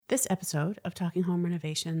This episode of Talking Home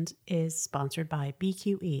Renovations is sponsored by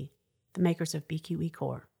BQE, the makers of BQE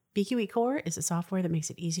Core. BQE Core is a software that makes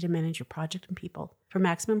it easy to manage your project and people for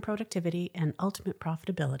maximum productivity and ultimate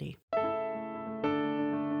profitability.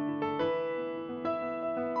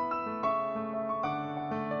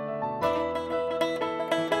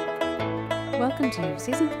 Welcome to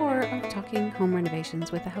Season 4 of Talking Home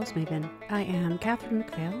Renovations with the House Maven. I am Catherine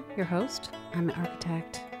McPhail, your host. I'm an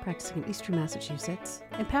architect practicing in Eastern Massachusetts.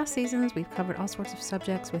 In past seasons, we've covered all sorts of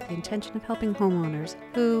subjects with the intention of helping homeowners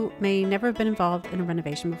who may never have been involved in a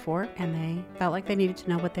renovation before, and they felt like they needed to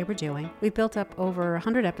know what they were doing. We've built up over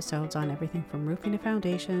 100 episodes on everything from roofing to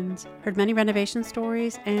foundations, heard many renovation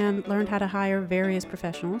stories, and learned how to hire various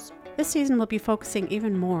professionals. This season, we'll be focusing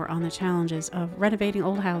even more on the challenges of renovating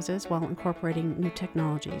old houses while incorporating new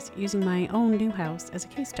technologies, using my own new house as a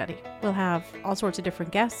case study. We'll have all sorts of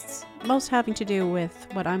different guests, most having to do with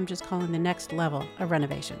what I'm just calling the next level of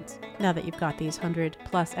renovations. Now that you've got these 100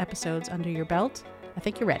 plus episodes under your belt, I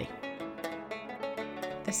think you're ready.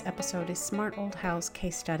 This episode is Smart Old House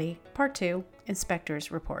Case Study, Part 2, Inspector's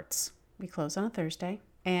Reports. We close on a Thursday,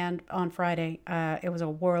 and on Friday, it was a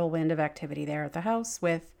whirlwind of activity there at the house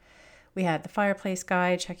we had the fireplace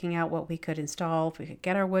guy checking out what we could install, if we could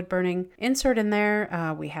get our wood burning insert in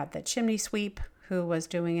there. We had the chimney sweep who was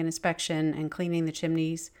doing an inspection and cleaning the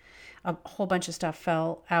chimneys. A whole bunch of stuff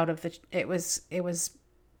fell out of it was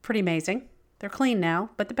pretty amazing. They're clean now,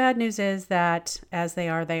 but the bad news is that as they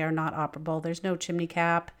are not operable. There's no chimney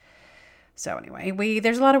cap. So anyway,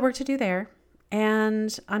 there's a lot of work to do there.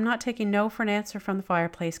 And I'm not taking no for an answer from the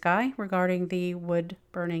fireplace guy regarding the wood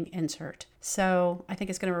burning insert. So I think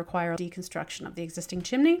it's going to require deconstruction of the existing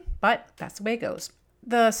chimney, but that's the way it goes.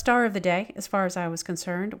 The star of the day, as far as I was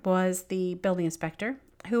concerned, was the building inspector,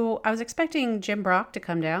 who I was expecting Jim Brock to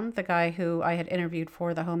come down, the guy who I had interviewed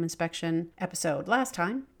for the home inspection episode last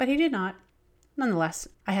time, but he did not. Nonetheless,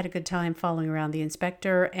 I had a good time following around the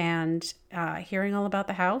inspector and hearing all about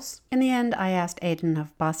the house. In the end, I asked Aiden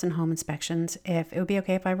of Boston Home Inspections if it would be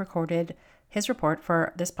okay if I recorded his report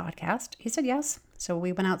for this podcast. He said yes. So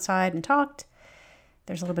we went outside and talked.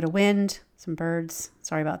 There's a little bit of wind, some birds.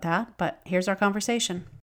 Sorry about that, but here's our conversation.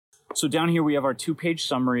 So down here we have our 2-page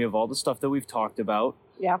summary of all the stuff that we've talked about.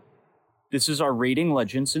 Yeah. This is our rating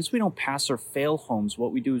legend. Since we don't pass or fail homes,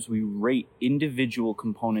 what we do is we rate individual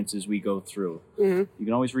components as we go through. Mm-hmm. You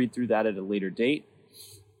can always read through that at a later date.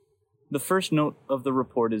 The first note of the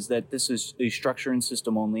report is that this is a structure and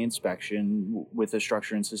system only inspection. With a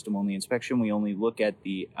structure and system only inspection, we only look at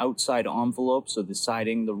the outside envelope, so the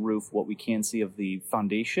siding, the roof, what we can see of the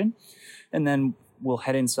foundation. And then we'll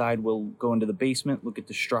head inside, we'll go into the basement, look at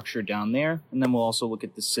the structure down there, and then we'll also look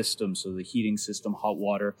at the system, so the heating system, hot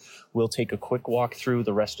water. We'll take a quick walk through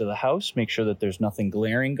the rest of the house, make sure that there's nothing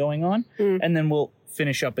glaring going on, and then we'll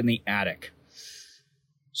finish up in the attic.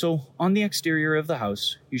 So on the exterior of the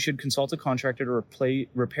house, you should consult a contractor to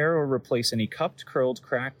repair or replace any cupped, curled,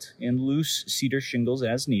 cracked, and loose cedar shingles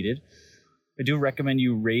as needed. I do recommend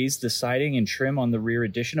you raise the siding and trim on the rear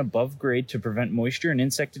addition above grade to prevent moisture and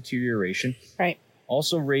insect deterioration. Right.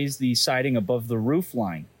 Also raise the siding above the roof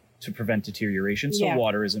line to prevent deterioration so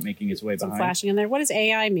water isn't making its way behind. Some flashing in there. What does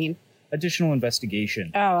AI mean? Additional investigation.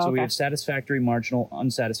 Oh, okay. So we have satisfactory, marginal,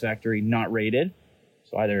 unsatisfactory, not rated.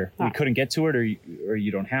 So either we couldn't get to it or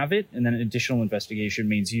you don't have it. And then an additional investigation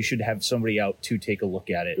means you should have somebody out to take a look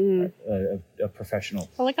at it, a professional.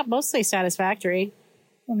 Well, like mostly satisfactory.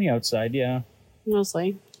 On the outside, yeah.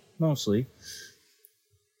 Mostly.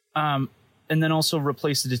 And then also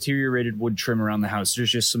replace the deteriorated wood trim around the house.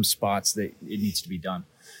 There's just some spots that it needs to be done.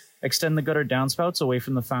 Extend the gutter downspouts away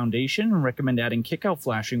from the foundation and recommend adding kick-out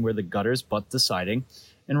flashing where the gutters butt the siding,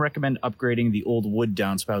 and recommend upgrading the old wood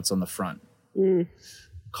downspouts on the front.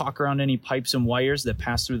 Caulk around any pipes and wires that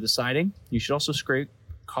pass through the siding. You should also scrape,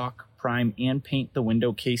 caulk, prime, and paint the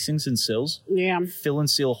window casings and sills. Yeah. Fill and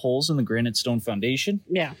seal holes in the granite stone foundation.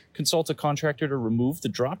 Yeah. Consult a contractor to remove the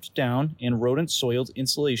dropped down and rodent-soiled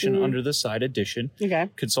insulation under the side addition. Okay.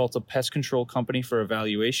 Consult a pest control company for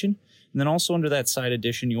evaluation. And then also under that side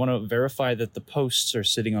addition, you want to verify that the posts are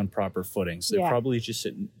sitting on proper footings. They're probably just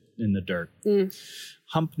sitting in the dirt.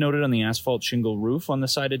 Hump noted on the asphalt shingle roof on the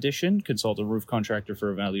side addition. Consult a roof contractor for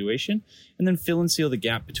evaluation. And then fill and seal the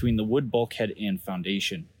gap between the wood bulkhead and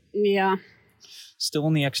foundation. Yeah. Still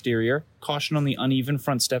on the exterior, caution on the uneven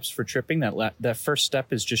front steps for tripping. That first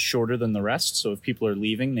step is just shorter than the rest, so if people are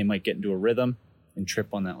leaving, they might get into a rhythm and trip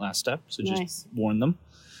on that last step, so just warn them.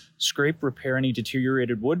 Scrape, repair any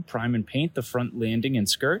deteriorated wood, prime and paint the front landing and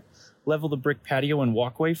skirt. Level the brick patio and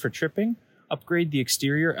walkway for tripping. Upgrade the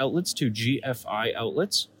exterior outlets to GFI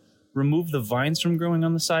outlets. remove the vines from growing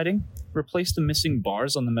on the siding, replace the missing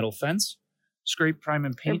bars on the metal fence, scrape, prime,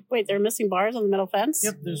 and paint. Wait, there are missing bars on the metal fence?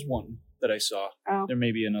 Yep, there's one that I saw. Oh. There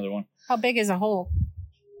may be another one. How big is a hole?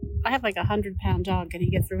 I have like 100-pound dog. Can he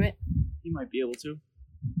get through it? He might be able to.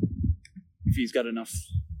 If he's got enough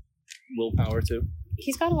willpower to.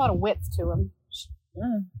 He's got a lot of width to him.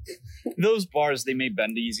 Those bars, they may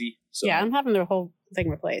bend easy. So. Yeah, I'm having the whole thing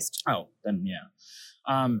replaced. Oh, then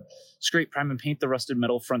yeah. Scrape, prime, and paint the rusted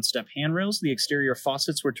metal front step handrails. The exterior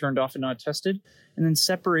faucets were turned off and not tested. And then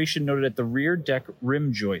separation noted at the rear deck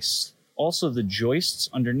rim joists. Also, the joists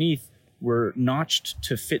underneath were notched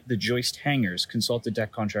to fit the joist hangers. Consult the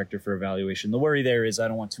deck contractor for evaluation. The worry there is I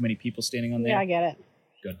don't want too many people standing on there. Yeah, I get it.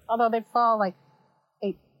 Good. Although they fall like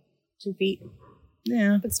 2 feet.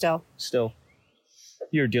 Yeah. But still.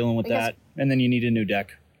 You're dealing with that. And then you need a new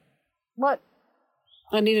deck. What?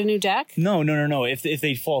 I need a new deck? No. If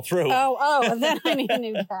they fall through. Oh, then I need a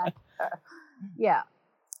new deck. Yeah.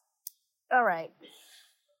 All right.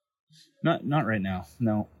 Not right now.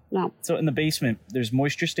 No. So in the basement, there's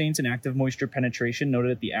moisture stains and active moisture penetration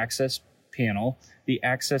noted at the access panel. The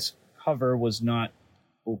access cover was not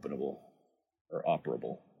openable or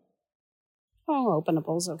operable. Oh,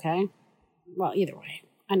 openable's okay. Well, either way.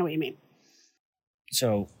 I know what you mean.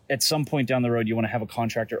 So at some point down the road, you want to have a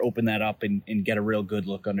contractor open that up and get a real good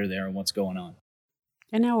look under there and what's going on.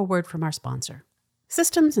 And now a word from our sponsor.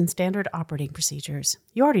 Systems and standard operating procedures.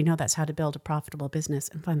 You already know that's how to build a profitable business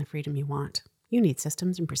and find the freedom you want. You need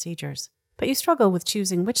systems and procedures. But you struggle with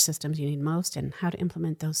choosing which systems you need most and how to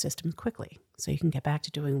implement those systems quickly so you can get back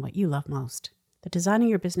to doing what you love most. The Designing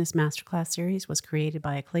Your Business Masterclass series was created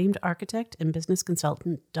by acclaimed architect and business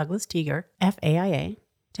consultant Douglas Teager, FAIA,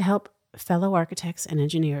 to help fellow architects and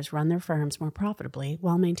engineers run their firms more profitably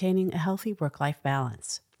while maintaining a healthy work-life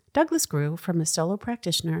balance. Douglas grew from a solo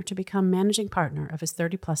practitioner to become managing partner of his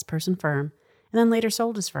 30-plus person firm, and then later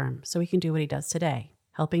sold his firm so he can do what he does today,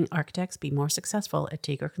 helping architects be more successful at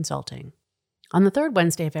Teager Consulting. On the third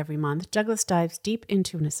Wednesday of every month, Douglas dives deep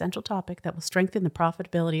into an essential topic that will strengthen the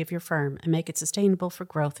profitability of your firm and make it sustainable for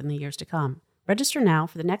growth in the years to come. Register now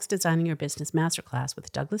for the next Designing Your Business Masterclass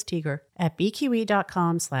with Douglas Teager at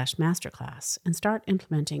bqe.com/masterclass and start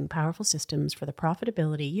implementing powerful systems for the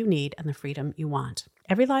profitability you need and the freedom you want.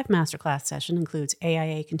 Every live masterclass session includes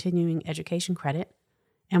AIA continuing education credit,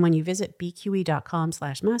 and when you visit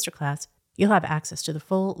bqe.com/masterclass, you'll have access to the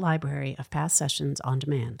full library of past sessions on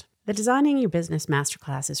demand. The Designing Your Business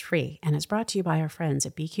Masterclass is free and is brought to you by our friends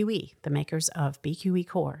at BQE, the makers of BQE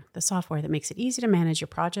Core, the software that makes it easy to manage your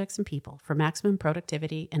projects and people for maximum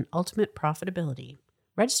productivity and ultimate profitability.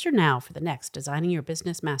 Register now for the next Designing Your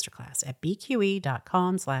Business Masterclass at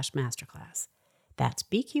bqe.com/masterclass. That's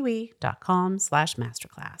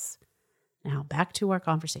bqe.com/masterclass. Now back to our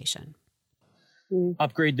conversation.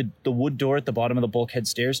 Upgrade the wood door at the bottom of the bulkhead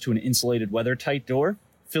stairs to an insulated weather-tight door.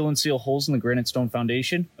 Fill and seal holes in the granite stone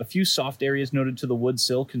foundation. A few soft areas noted to the wood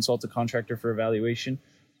sill. Consult a contractor for evaluation.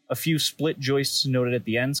 A few split joists noted at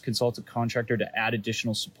the ends. Consult a contractor to add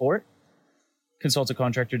additional support. Consult a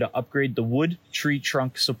contractor to upgrade the wood tree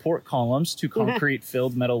trunk support columns to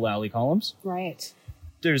concrete-filled metal lally columns. Right.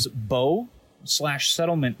 There's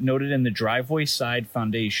bow/settlement noted in the driveway side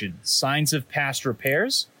foundation. Signs of past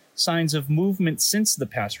repairs. Signs of movement since the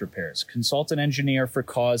past repairs. Consult an engineer for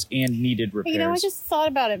cause and needed repairs. I just thought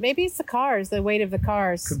about it. Maybe it's the cars, the weight of the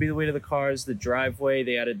cars. Could be the weight of the cars, the driveway.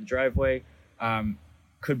 They added the driveway.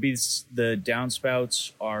 Could be the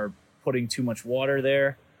downspouts are putting too much water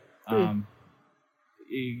there.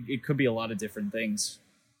 It could be a lot of different things.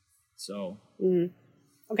 So.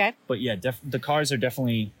 Okay. But yeah, the cars are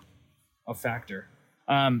definitely a factor.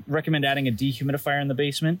 Recommend adding a dehumidifier in the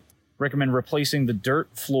basement. Recommend replacing the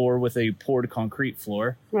dirt floor with a poured concrete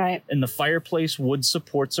floor. Right. In the fireplace, wood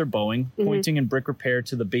supports are bowing. Pointing and brick repair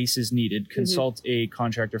to the base is needed. Consult a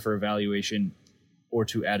contractor for evaluation or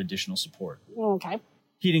to add additional support. Okay.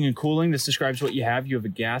 Heating and cooling. This describes what you have. You have a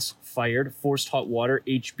gas-fired, forced hot water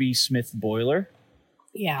HB Smith boiler.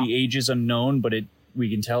 Yeah. The age is unknown, but we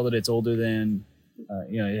can tell that it's older than,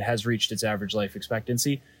 it has reached its average life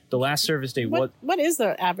expectancy. The last service date. What is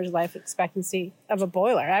the average life expectancy of a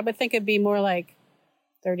boiler? I would think it'd be more like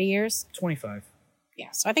 30 years. 25.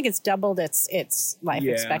 Yeah, so I think it's doubled its life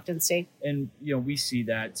expectancy. And we see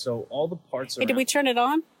that. So all the parts are. Hey, did we turn it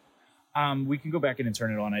on? We can go back in and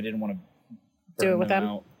turn it on. I didn't want to do it with them.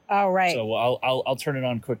 Out. Oh, right. So I'll turn it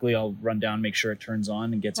on quickly. I'll run down, make sure it turns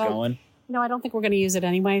on and gets going. No, I don't think we're going to use it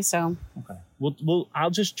anyway. So. Okay.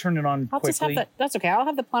 I'll just turn it on quickly. Just have that's okay. I'll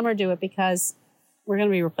have the plumber do it because we're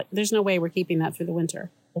going to be there's no way we're keeping that through the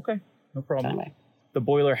winter. Okay, no problem. Anyway. The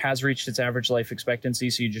boiler has reached its average life expectancy,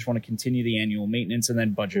 so you just want to continue the annual maintenance and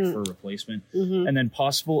then budget for replacement. And then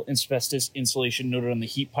possible asbestos insulation noted on the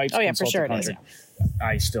heat pipes. Oh, yeah, for sure it is.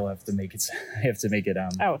 I still have to make it. I have to make it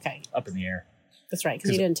okay. up in the air. That's right,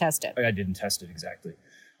 because you didn't test it. I didn't test it exactly.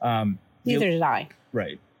 Neither did I.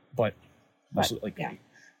 Right, but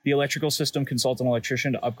the electrical system, consult an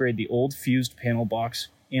electrician to upgrade the old fused panel box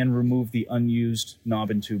and remove the unused knob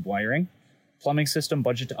and tube wiring. Plumbing system,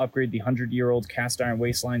 budget to upgrade the 100-year-old cast iron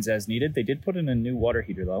waste lines as needed. They did put in a new water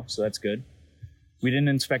heater, though, so that's good. We didn't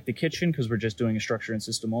inspect the kitchen because we're just doing a structure and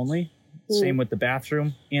system only. Same with the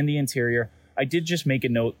bathroom and the interior. I did just make a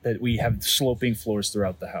note that we have sloping floors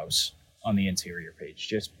throughout the house on the interior page,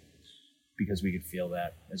 just because we could feel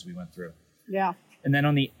that as we went through. Yeah. And then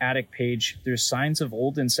on the attic page, there's signs of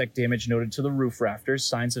old insect damage noted to the roof rafters,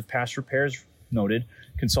 signs of past repairs noted,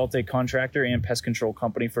 consult a contractor and pest control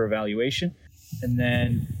company for evaluation. And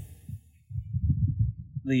then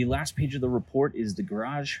the last page of the report is the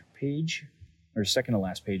garage page, or second to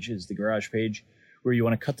last page is the garage page, where you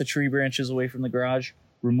want to cut the tree branches away from the garage,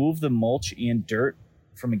 remove the mulch and dirt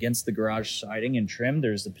from against the garage siding and trim.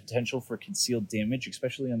 There's the potential for concealed damage,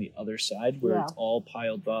 especially on the other side where it's all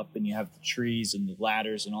piled up and you have the trees and the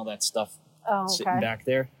ladders and all that stuff sitting back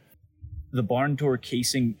there. The barn door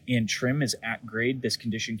casing and trim is at grade. This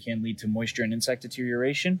condition can lead to moisture and insect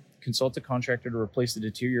deterioration. Consult a contractor to replace the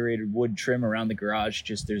deteriorated wood trim around the garage.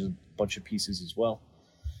 There's a bunch of pieces as well.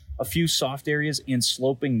 A few soft areas and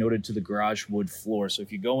sloping noted to the garage wood floor. So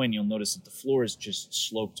if you go in, you'll notice that the floor is just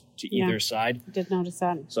sloped to either side. I did notice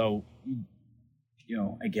that. So,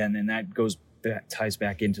 again, and that ties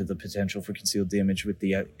back into the potential for concealed damage with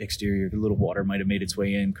the exterior. A little water might have made its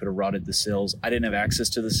way in, could have rotted the sills. I didn't have access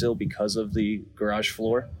to the sill because of the garage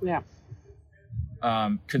floor. Yeah.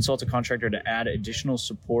 Consult a contractor to add additional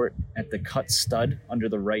support at the cut stud under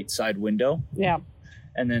the right side window. Yeah.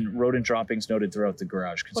 And then rodent droppings noted throughout the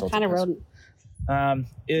garage. What kind of rodent? Are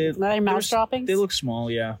they mouse droppings? They look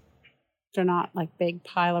small, yeah. They're not like big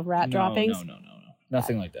pile of rat droppings? No.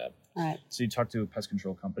 Nothing like that. All right. So you talk to a pest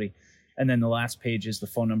control company. And then the last page is the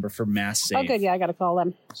phone number for Mass Safe. Oh, good. Yeah, I got to call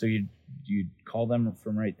them. So you call them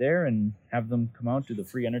from right there and have them come out, do the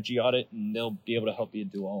free energy audit, and they'll be able to help you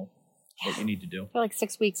do all what you need to do. They're like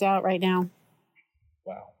 6 weeks out right now.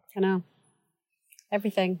 Wow. I know.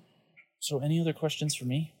 Everything. So any other questions for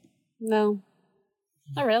me? No.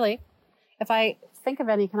 Not really. If I think of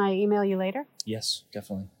any, can I email you later? Yes,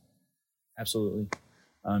 definitely. Absolutely.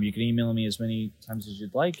 You can email me as many times as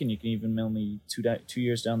you'd like, and you can even email me 2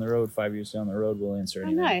 years down the road, 5 years down the road. We'll answer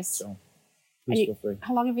anything. Oh, nice. So please feel free.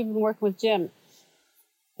 How long have you been working with Jim?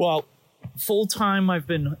 Well, full time, I've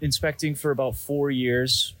been inspecting for about 4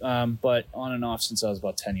 years, but on and off since I was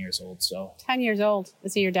about 10 years old. So 10 years old.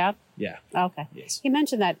 Is he your dad? Yeah. Oh, okay. Yes. He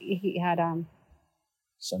mentioned that he had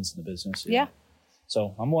sons in the business. Yeah.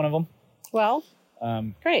 So I'm one of them. Well,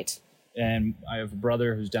 great. And I have a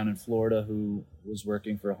brother who's down in Florida who was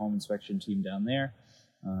working for a home inspection team down there.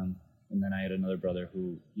 And then I had another brother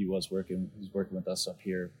who's working with us up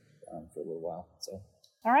here for a little while. So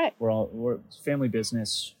all right. We're family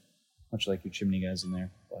business, much like your chimney guys in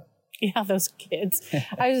there. But. Yeah, those kids.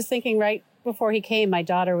 I was just thinking right before he came, my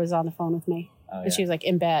daughter was on the phone with me. And she was like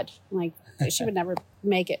in bed. Like she would never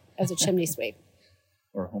make it as a chimney sweep.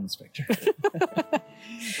 Or a home inspector.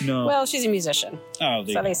 No. Well, she's a musician. Oh,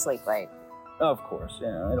 so they sleep late. Of course.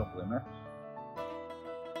 Yeah, I don't blame her.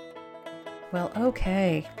 Well,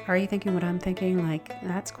 okay. Are you thinking what I'm thinking? Like,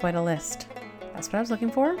 that's quite a list. That's what I was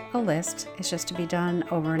looking for. A list. It's just to be done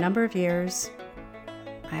over a number of years.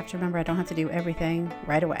 I have to remember I don't have to do everything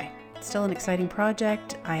right away. It's still an exciting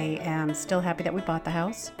project. I am still happy that we bought the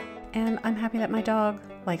house. And I'm happy that my dog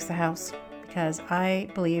likes the house. Because I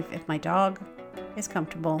believe if my dog is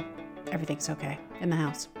comfortable, everything's okay in the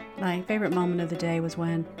house. My favorite moment of the day was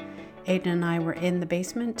when Aiden and I were in the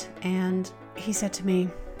basement and he said to me,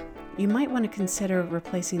 "You might want to consider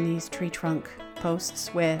replacing these tree trunk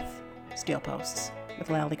posts with steel posts with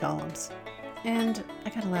lalli columns." And I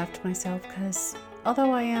kind of laughed to myself because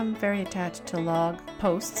although I am very attached to log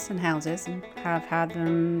posts and houses and have had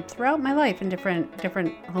them throughout my life in different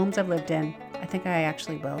homes I've lived in, I think I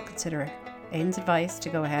actually will consider Aiden's advice to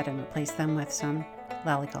go ahead and replace them with some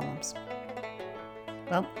lalli columns.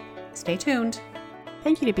 Well, stay tuned.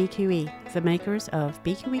 Thank you to BQE, the makers of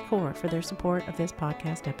BQE Core, for their support of this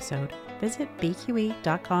podcast episode. Visit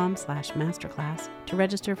bqe.com/masterclass to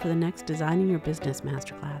register for the next Designing Your Business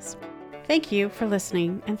Masterclass. Thank you for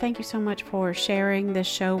listening, and thank you so much for sharing this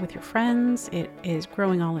show with your friends. It is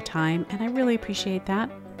growing all the time, and I really appreciate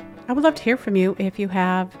that. I would love to hear from you if you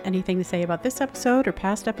have anything to say about this episode or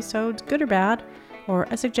past episodes, good or bad, or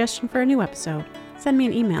a suggestion for a new episode. send me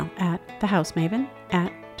an email at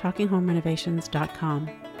thehousemaven@talkinghomerenovations.com.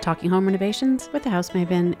 Talking Home Renovations with the House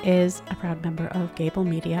Maven is a proud member of Gable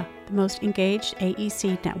Media, the most engaged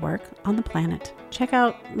AEC network on the planet. Check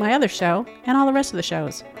out my other show and all the rest of the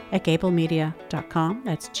shows at gablemedia.com.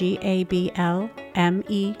 That's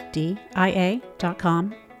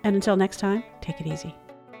GABLMEDIA.com. And until next time, take it easy.